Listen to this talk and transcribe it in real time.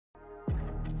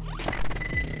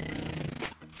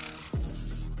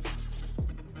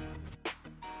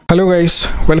Hello guys,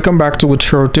 welcome back to Good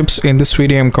Show Tips. In this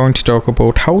video I'm going to talk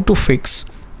about how to fix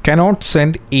cannot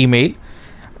send email.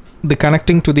 The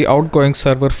connecting to the outgoing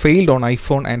server failed on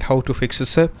iPhone and how to fix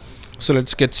this. So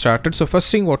let's get started. So first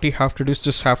thing what you have to do is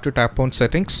just have to tap on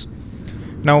settings.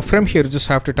 Now from here just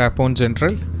have to tap on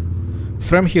general.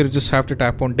 From here just have to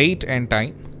tap on date and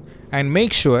time and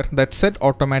make sure that set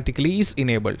automatically is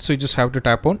enabled. So you just have to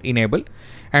tap on enable,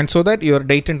 and so that your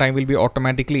date and time will be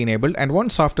automatically enabled. And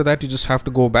once after that you just have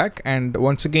to go back and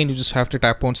once again you just have to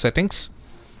tap on settings.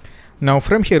 Now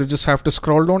from here you just have to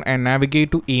scroll down and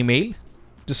navigate to email.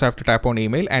 Just have to tap on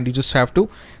email and you just have to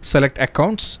select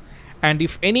accounts, and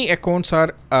if any accounts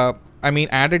are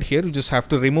added here, you just have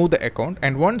to remove the account.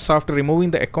 And once after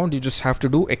removing the account you just have to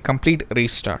do a complete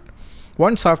restart.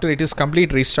 Once after it is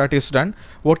complete restart is done,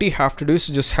 what you have to do is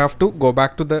you just have to go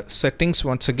back to the settings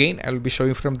once again. I will be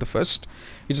showing from the first.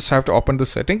 You just have to open the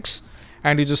settings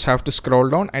and you just have to scroll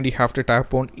down and you have to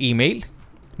tap on email.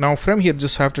 Now from here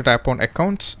just have to tap on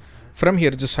accounts. From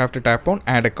here just have to tap on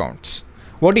add accounts.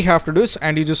 What you have to do is,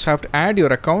 and you just have to add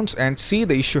your accounts and see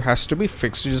the issue has to be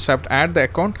fixed. You just have to add the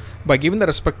account by giving the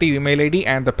respective email ID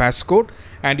and the passcode,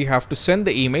 and you have to send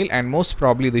the email, and most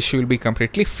probably the issue will be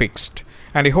completely fixed.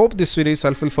 And I hope this video is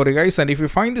helpful for you guys, and if you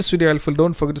find this video helpful,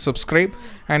 don't forget to subscribe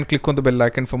and click on the bell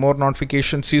icon for more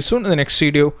notifications. See you soon in the next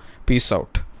video. Peace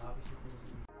out.